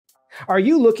Are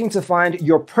you looking to find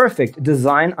your perfect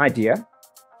design idea?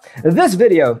 This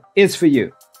video is for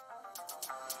you.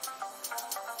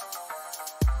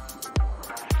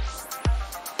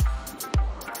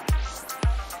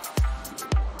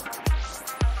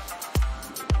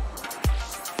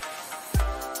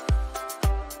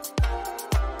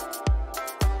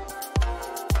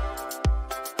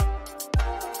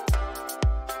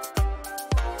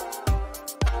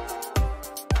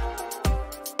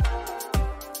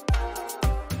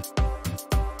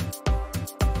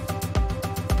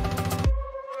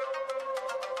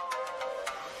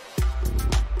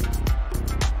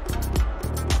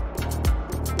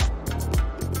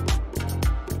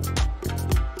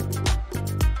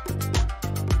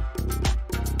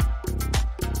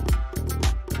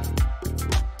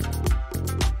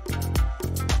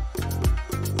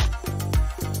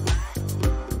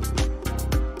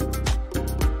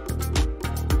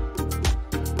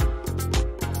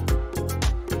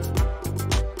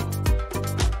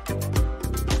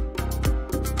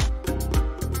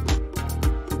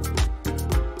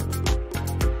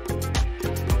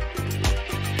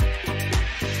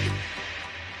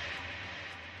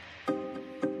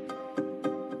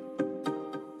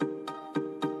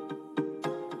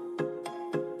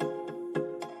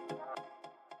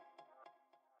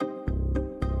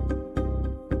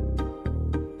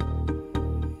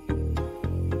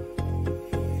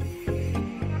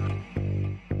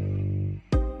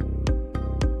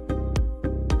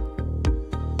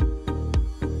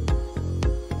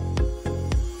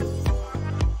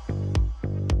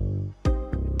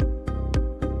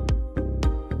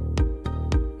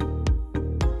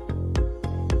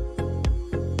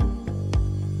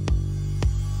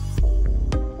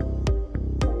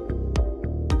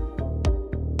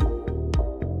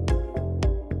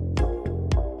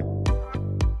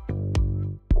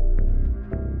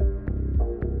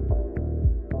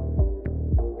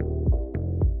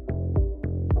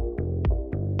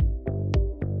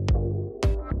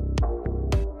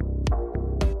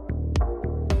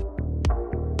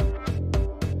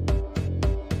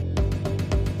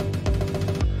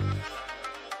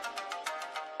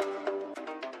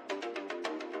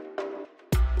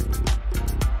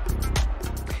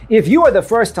 If you are the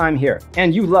first time here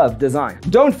and you love design,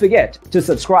 don't forget to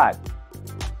subscribe.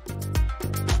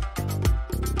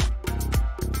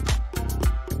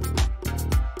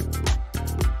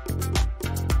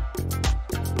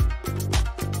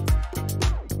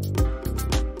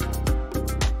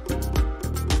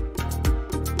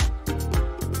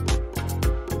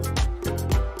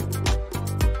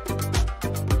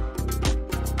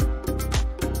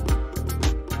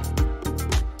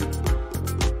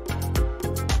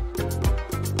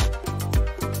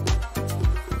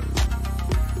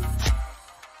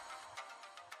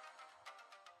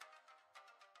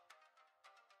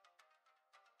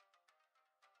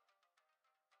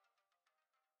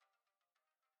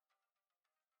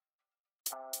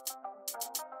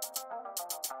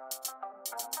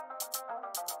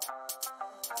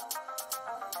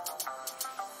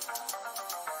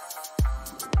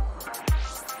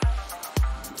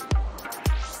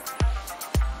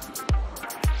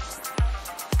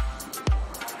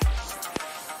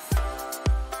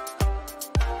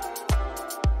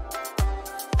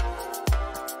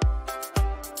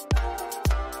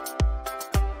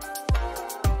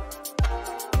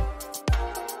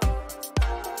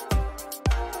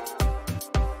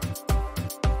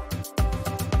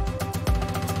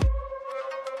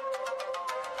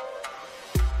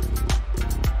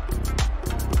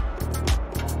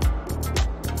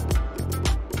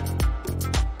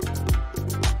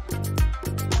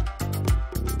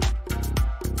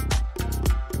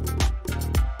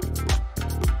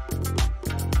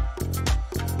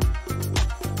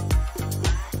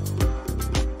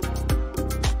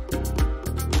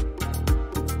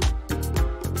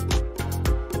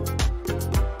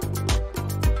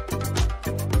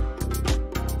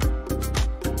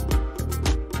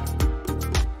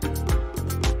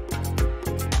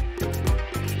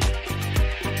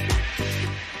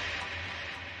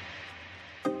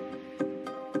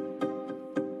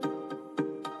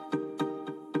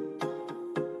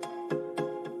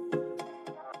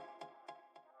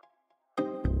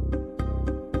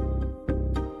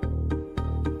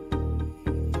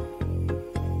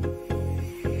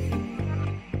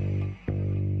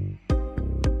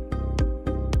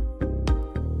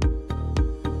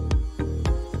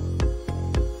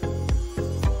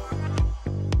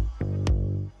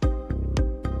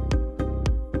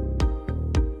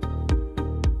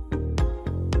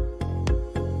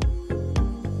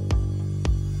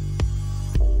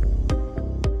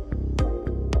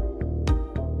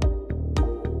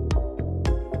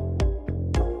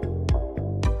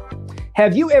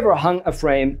 Have you ever hung a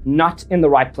frame not in the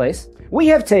right place? We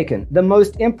have taken the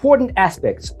most important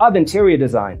aspects of interior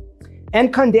design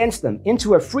and condensed them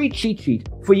into a free cheat sheet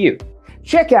for you.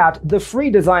 Check out the free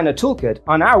designer toolkit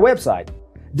on our website,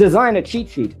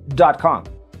 designercheatsheet.com.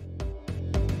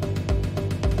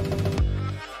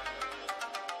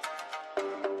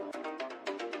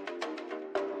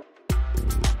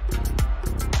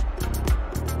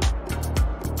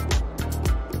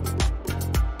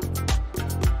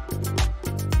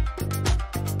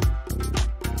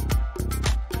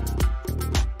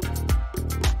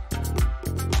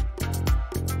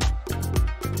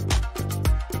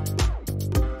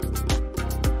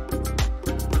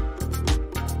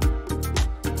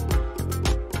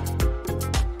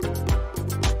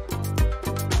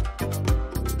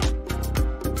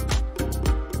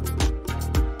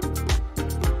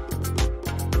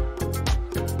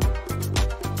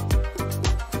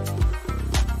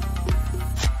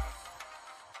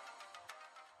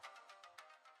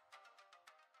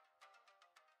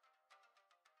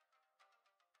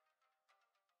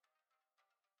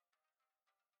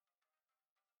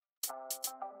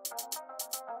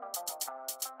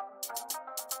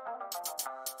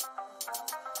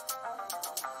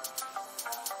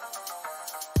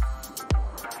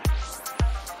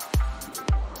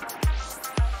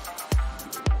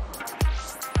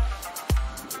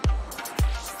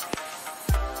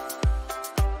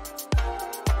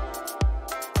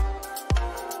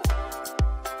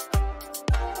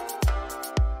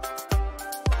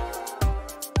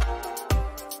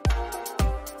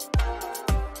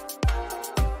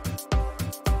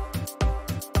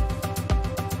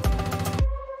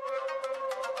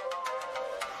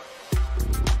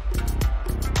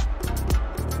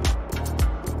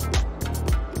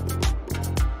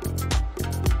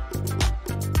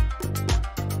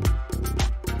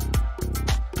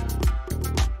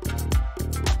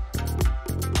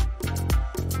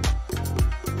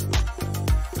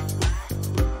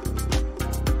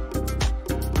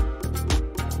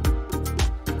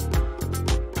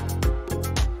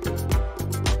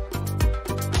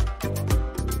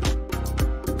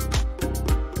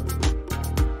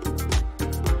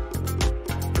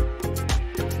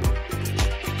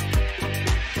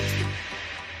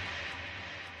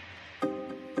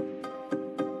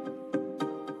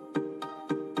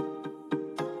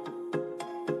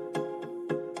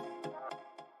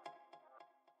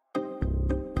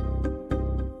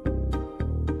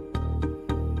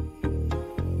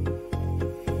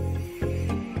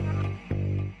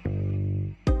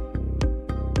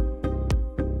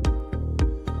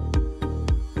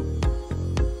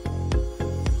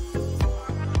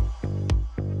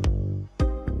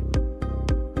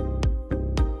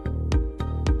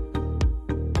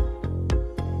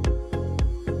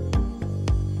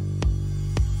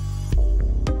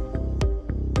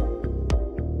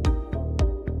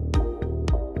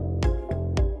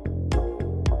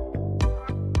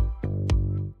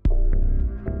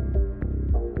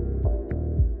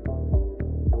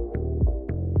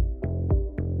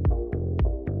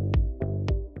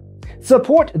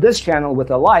 Support this channel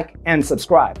with a like and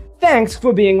subscribe. Thanks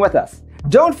for being with us.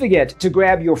 Don't forget to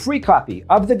grab your free copy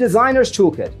of the Designer's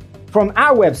Toolkit from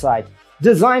our website,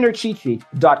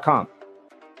 designercheatsheet.com.